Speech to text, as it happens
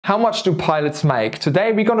How much do pilots make?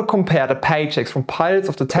 Today we're going to compare the paychecks from pilots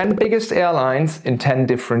of the 10 biggest airlines in 10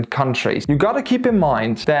 different countries. You got to keep in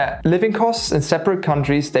mind that living costs in separate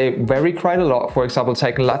countries, they vary quite a lot. For example,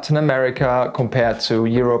 taking Latin America compared to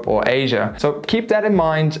Europe or Asia. So keep that in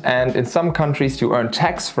mind, and in some countries you earn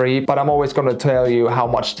tax-free, but I'm always going to tell you how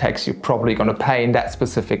much tax you're probably going to pay in that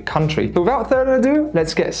specific country. So without further ado,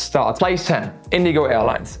 let's get started. Place 10, Indigo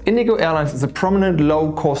Airlines. Indigo Airlines is a prominent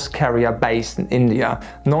low-cost carrier based in India,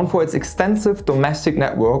 known for its extensive domestic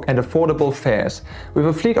network and affordable fares. With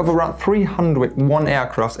a fleet of around 301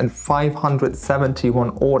 aircrafts and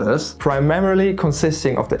 571 orders, primarily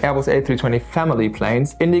consisting of the Airbus A320 family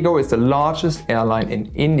planes, Indigo is the largest airline in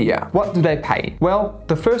India. What do they pay? Well,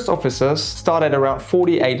 the first officers start at around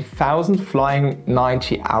 48,000, flying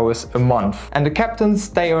 90 hours a month. And the captains,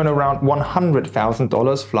 they earn around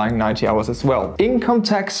 $100,000, flying 90 hours as well. Income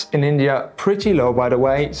tax in India, pretty low by the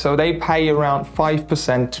way, so they pay around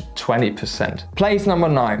 5% to 20%. Place number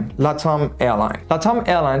 9, LATAM Airlines. LATAM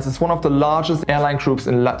Airlines is one of the largest airline groups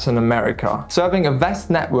in Latin America, serving a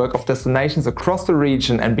vast network of destinations across the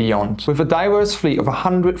region and beyond. With a diverse fleet of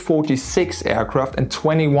 146 aircraft and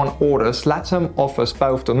 21 orders, LATAM offers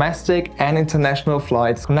both domestic and international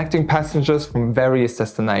flights connecting passengers from various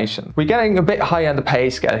destinations. We're getting a bit higher on the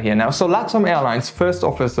pay scale here now. So LATAM Airlines first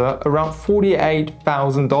officer around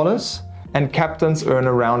 $48,000 and captains earn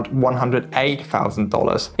around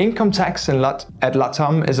 $108,000. Income tax at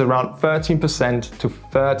LATAM is around 13% to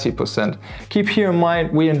 30%. Keep here in mind,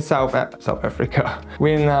 we're in South Africa.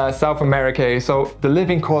 We're in South America, so the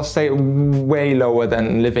living costs are way lower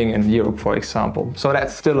than living in Europe, for example. So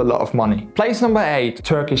that's still a lot of money. Place number 8,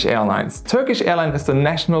 Turkish Airlines. Turkish Airlines is the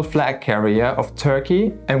national flag carrier of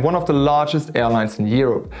Turkey and one of the largest airlines in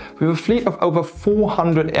Europe. With a fleet of over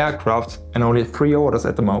 400 aircraft and only 3 orders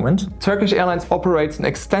at the moment, Turkish Airlines operates an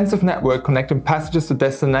extensive network connecting passengers to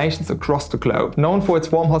destinations across the globe. Known for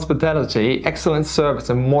its warm hospitality, excellent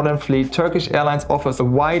service and modern fleet, Turkish Airlines offers a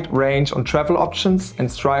wide range on travel options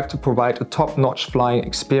and strive to provide a top-notch flying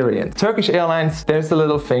experience. Turkish Airlines, there's a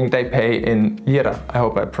little thing they pay in lira. I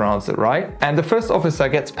hope I pronounced it right. And the first officer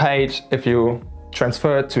gets paid, if you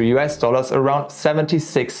transferred to US dollars, around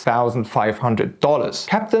 $76,500.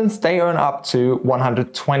 Captains, they earn up to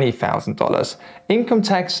 $120,000. Income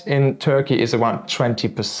tax in Turkey is around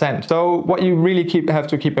 20%. So what you really have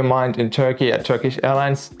to keep in mind in Turkey at Turkish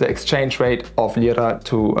Airlines, the exchange rate of lira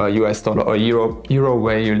to US dollar or euro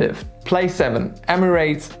where you live. Place 7,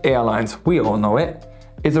 Emirates Airlines, we all know it,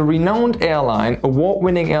 is a renowned airline,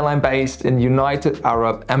 award-winning airline based in United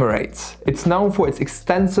Arab Emirates. It's known for its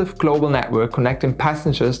extensive global network connecting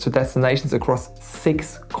passengers to destinations across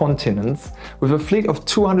 6 continents. With a fleet of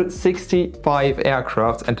 265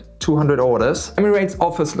 aircraft and 200 orders, Emirates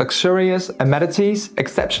offers luxurious amenities,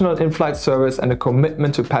 exceptional in-flight service and a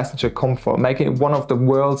commitment to passenger comfort, making it one of the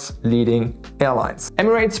world's leading airlines.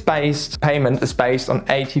 Emirates-based payment is based on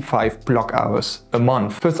 85 block hours a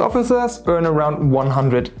month. First officers earn around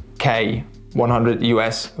 100K, 100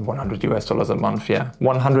 US dollars a month, yeah.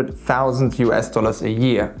 100,000 US dollars a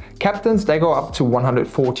year. Captains, they go up to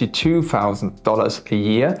 $142,000 a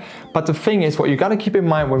year. But the thing is, what you gotta keep in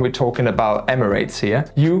mind when we're talking about Emirates here,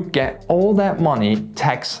 you get all that money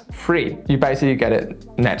tax-free. You basically get it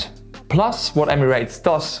net. Plus, what Emirates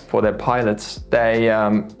does for their pilots, they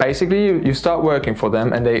basically you start working for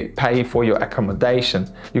them and they pay for your accommodation.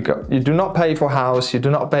 You do not pay for house, you do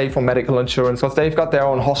not pay for medical insurance because they've got their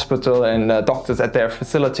own hospital and doctors at their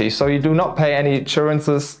facility. So you do not pay any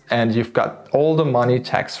insurances and you've got all the money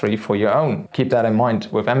tax-free for your own. Keep that in mind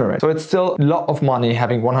with Emirates. So it's still a lot of money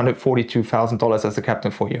having $142,000 as a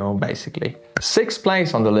captain for your own, basically. 6th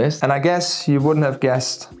place on the list, and I guess you wouldn't have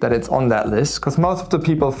guessed that it's on that list because most of the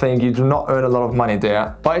people think you do not earn a lot of money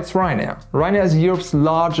there, but it's Ryanair. Ryanair is Europe's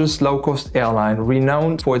largest low-cost airline,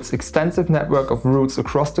 renowned for its extensive network of routes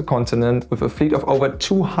across the continent with a fleet of over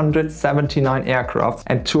 279 aircraft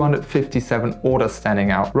and 257 orders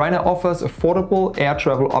standing out. Ryanair offers affordable air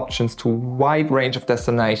travel options to a wide range of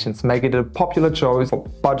destinations, making it a popular choice for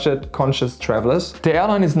budget-conscious travelers. The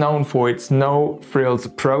airline is known for its no-frills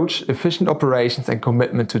approach, efficient operations and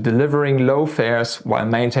commitment to delivering low fares while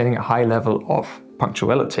maintaining a high level of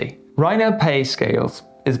punctuality. Ryanair pay scales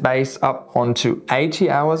is based up onto 80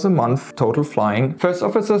 hours a month total flying. First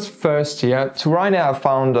officers first year. To Ryanair I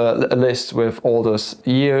found a list with all those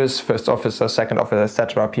years, first officer, second officer,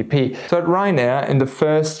 etc. pp. So at Ryanair in the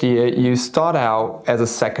first year you start out as a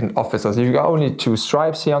second officer. So you've got only 2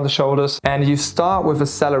 stripes here on the shoulders and you start with a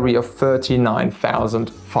salary of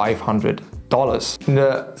 $39,500. In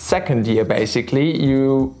the second year basically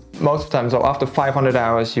you most of the time, so after 500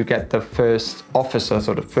 hours, you get the first officer,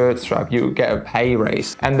 so the third stripe, you get a pay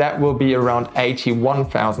raise. And that will be around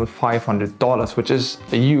 $81,500, which is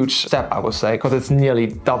a huge step, I would say, because it's nearly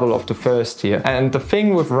double of the first year. And the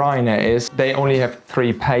thing with Ryanair is they only have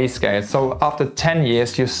 3 pay scales. So after 10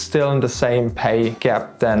 years, you're still in the same pay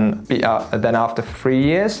gap than after 3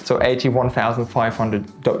 years. So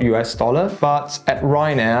 $81,500. But at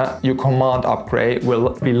Ryanair, your command upgrade will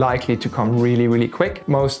be likely to come really, really quick.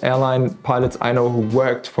 Most airline pilots I know who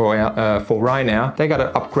worked for Ryanair, they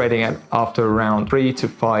got upgrading it after around 3 to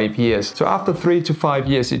 5 years. So after 3 to 5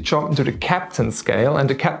 years, you jump into the captain scale, and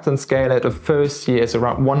the captain scale at the first year is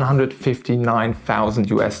around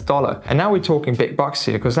 $159,000. And now we're talking big bucks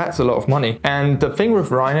here, because that's a lot of money. And the thing with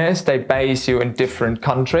Ryanair is they base you in different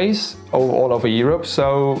countries all over Europe.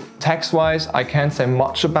 So tax-wise, I can't say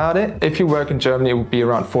much about it. If you work in Germany, it would be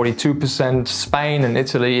around 42%. Spain and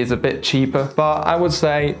Italy is a bit cheaper, but I would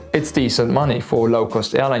say it's decent money for a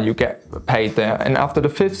low-cost airline. You get paid there. And after the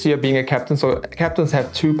 5th year being a captain, so captains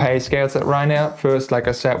have 2 pay scales at Ryanair. First, like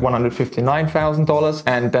I said, $159,000,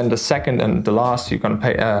 and then the second and the last you're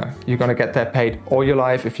gonna get that paid all your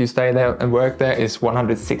life if you stay there and work there is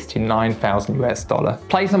 $169,000.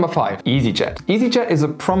 Place number 5, EasyJet. EasyJet is a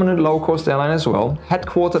prominent low-cost airline as well,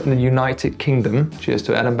 headquartered in the United Kingdom. Cheers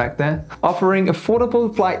to Adam back there. Offering affordable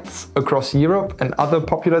flights across Europe and other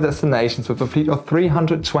popular destinations with a fleet of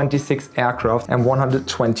 326 aircraft and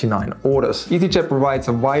 129 orders. EasyJet provides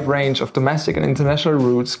a wide range of domestic and international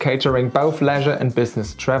routes, catering both leisure and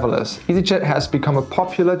business travelers. EasyJet has become a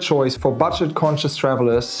popular choice for budget-conscious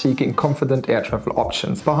travelers seeking confident air travel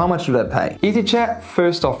options. But how much do they pay? EasyJet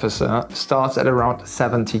first officer starts at around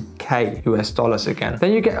 $70K US again.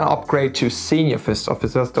 Then you get an upgrade to senior first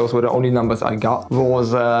officers. Those were the only numbers I got,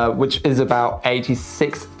 which is about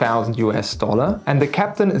 $86,000 US. And the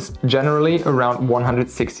captain is generally around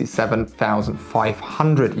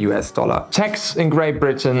 $167,500 US. Tax in Great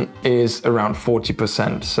Britain is around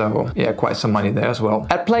 40%, so yeah, quite some money there as well.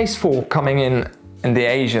 At place 4, coming in the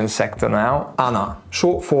Asian sector now, ANA,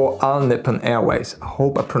 short for All Nippon Airways, I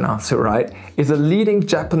hope I pronounced it right, is a leading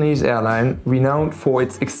Japanese airline renowned for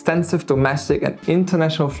its extensive domestic and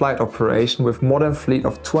international flight operation with modern fleet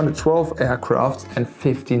of 212 aircraft and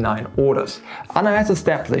 59 orders. ANA has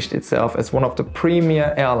established itself as one of the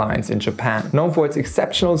premier airlines in Japan. Known for its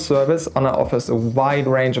exceptional service, ANA offers a wide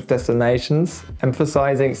range of destinations,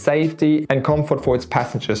 emphasizing safety and comfort for its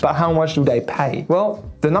passengers. But how much do they pay? Well,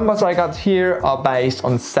 the numbers I got here are based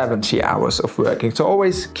on 70 hours of working, so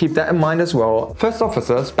always keep that in mind as well. First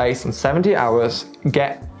officers, based on 70 hours,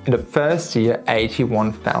 get in the first year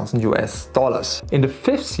 $81,000 US. In the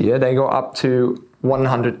 5th year, they go up to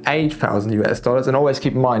 $108,000 US, and always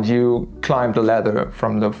keep in mind you climb the ladder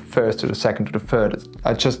from the first to the second to the third.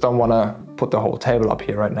 I just don't want to put the whole table up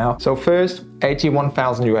here right now. So first,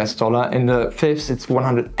 $81,000 US, in the 5th it's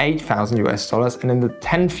 $108,000 US, and in the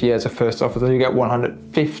 10th year as a first officer you get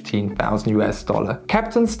 $115,000 US.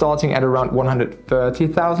 Captain starting at around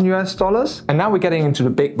 $130,000 US, and now we're getting into the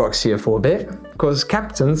big bucks here for a bit, because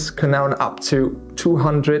captains can earn up to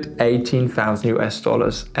 $218,000 US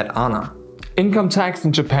at ANA. Income tax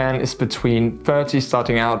in Japan is between 30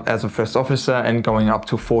 starting out as a first officer and going up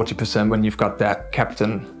to 40% when you've got that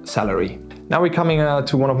captain salary. Now we're coming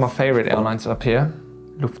to one of my favorite airlines up here,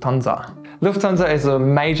 Lufthansa. Lufthansa is a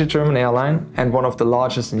major German airline and one of the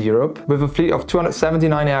largest in Europe, with a fleet of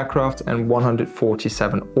 279 aircraft and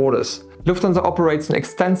 147 orders. Lufthansa operates an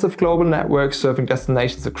extensive global network serving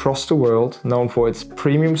destinations across the world, known for its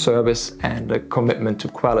premium service and a commitment to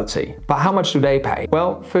quality. But how much do they pay?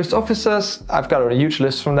 Well, first officers, I've got a huge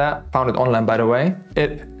list from that, found it online by the way.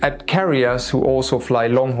 At carriers who also fly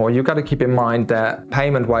long haul, you got to keep in mind that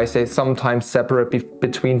payment-wise they sometimes separate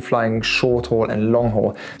between flying short haul and long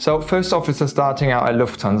haul. So first officer starting out at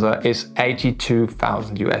Lufthansa is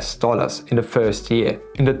 $82,000 US in the first year.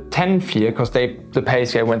 In the 10th year, because the pay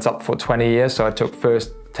scale went up for 20 years, so I took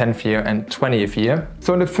first 10th year and 20th year.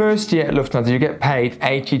 So in the first year at Lufthansa, you get paid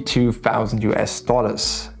 $82,000 US.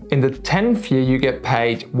 In the 10th year, you get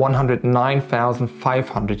paid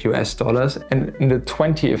 $109,500 US, and in the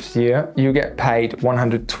 20th year, you get paid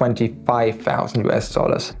 $125,000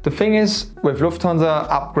 US. The thing is, with Lufthansa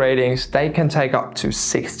upgradings, they can take up to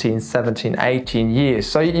 16, 17, 18 years.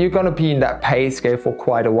 So you're gonna be in that pay scale for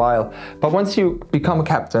quite a while. But once you become a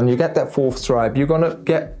captain, you get that 4th stripe, you're gonna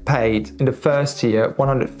get paid in the first year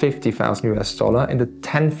 $150,000 US, in the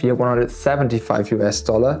 10th year $175,000 US,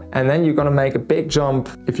 and then you're gonna make a big jump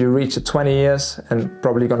if you reach the 20 years and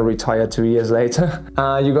probably going to retire 2 years later,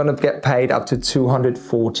 you're going to get paid up to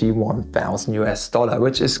 241,000 US dollar,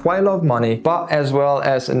 which is quite a lot of money. But as well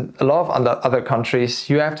as in a lot of other countries,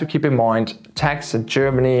 you have to keep in mind tax in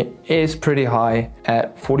Germany is pretty high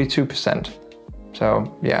at 42%.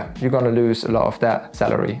 So yeah, you're going to lose a lot of that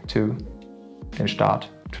salary to den Staat,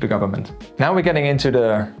 to the government. Now we're getting into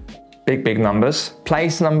the big numbers.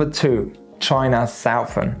 Place number 2, China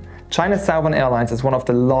Southern. China Southern Airlines is one of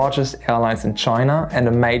the largest airlines in China and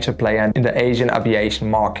a major player in the Asian aviation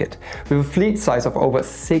market. With a fleet size of over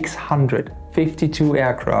 652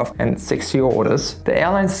 aircraft and 60 orders, the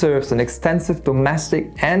airline serves an extensive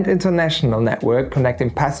domestic and international network connecting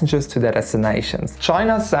passengers to their destinations.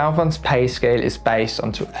 China Southern's pay scale is based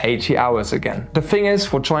on 80 hours again. The thing is,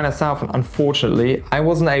 for China Southern, unfortunately, I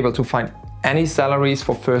wasn't able to find any salaries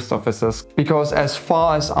for first officers because as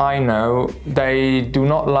far as I know, they do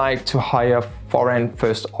not like to hire foreign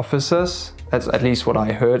first officers. That's at least what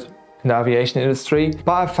I heard in the aviation industry.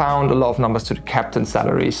 But I found a lot of numbers to the captain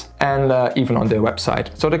salaries and even on their website.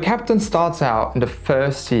 So the captain starts out in the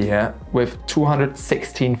first year with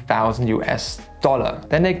 216,000 US dollar.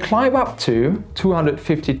 Then they climb up to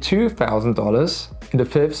 $252,000 in the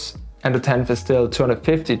fifth, and the 10th is still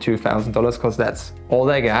 $252,000 because that's all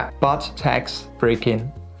they get, but tax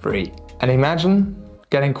freaking free. And imagine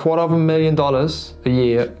getting $250,000 a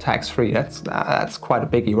year tax-free. That's quite a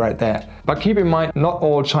biggie right there. But keep in mind, not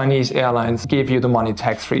all Chinese airlines give you the money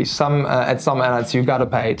tax-free. At some airlines you gotta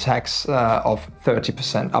pay tax of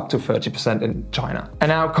 30%, up to 30% in China. And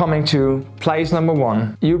now coming to place number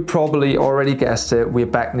 1. You probably already guessed it, we're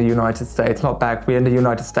back in the United States. Not back, we're in the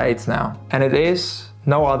United States now. And it is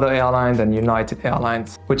no other airline than United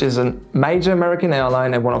Airlines, which is a major American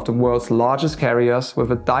airline and one of the world's largest carriers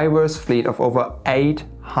with a diverse fleet of over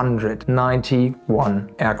 891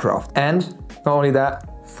 aircraft. And not only that,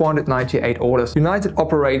 498 orders. United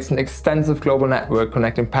operates an extensive global network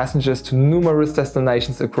connecting passengers to numerous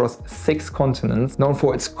destinations across 6 continents. Known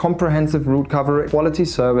for its comprehensive route coverage, quality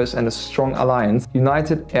service and a strong alliance,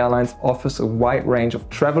 United Airlines offers a wide range of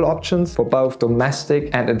travel options for both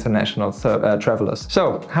domestic and international travelers.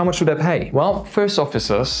 So how much do they pay? Well, first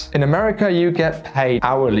officers, in America you get paid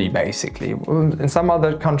hourly basically. In some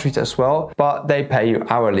other countries as well, but they pay you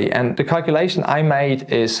hourly. And the calculation I made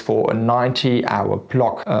is for a 90-hour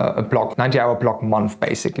block. 90-hour block month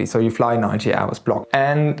basically. So you fly 90 hours block.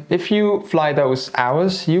 And if you fly those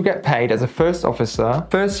hours, you get paid as a first officer,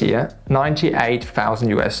 first year, 98,000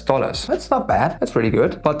 US dollars. That's not bad. That's really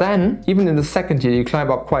good. But then even in the second year, you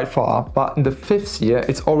climb up quite far. But in the 5th year,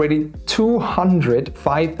 it's already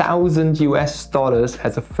 205,000 US dollars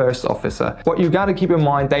as a first officer. What you got to keep in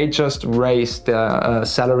mind, they just raised their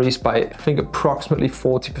salaries by, I think, approximately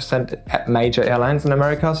 40% at major airlines in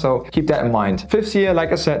America. So keep that in mind. 5th year,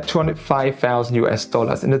 like I said, 205,000 US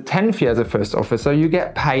dollars. In the 10th year as a first officer, you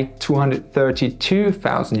get paid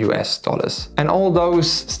 232,000 US dollars. And all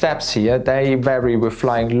those steps here, they vary with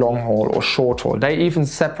flying long haul or short haul. They even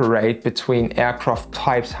separate between aircraft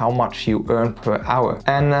types, how much you earn per hour.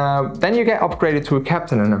 And then you get upgraded to a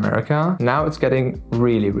captain in America. Now it's getting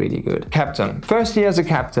really, really good. Captain. First year as a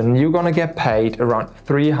captain, you're gonna get paid around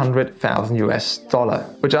 300,000 US dollar,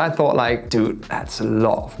 which I thought like, dude, that's a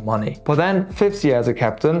lot of money. But then 5th year as a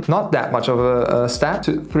captain, not that much of a step,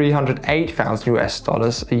 to 308,000 US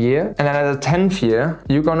dollars a year. And then at the 10th year,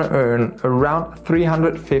 you're gonna earn around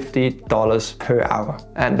 $350 per hour.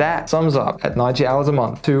 And that sums up at 90 hours a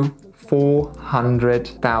month to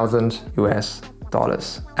 400,000 US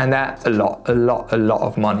dollars. And that's a lot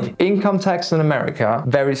of money. Income tax in America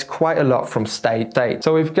varies quite a lot from state to state.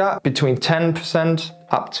 So we've got between 10%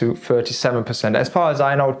 up to 37%. As far as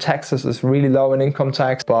I know, Texas is really low in income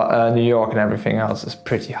tax, but New York and everything else is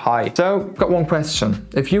pretty high. So, got one question.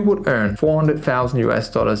 If you would earn 400,000 US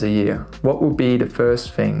dollars a year, what would be the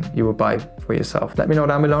first thing you would buy for yourself? Let me know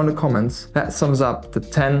down below in the comments. That sums up the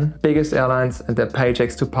 10 biggest airlines and their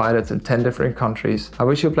paychecks to pilots in 10 different countries. I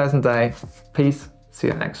wish you a pleasant day. Peace. See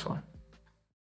you next one.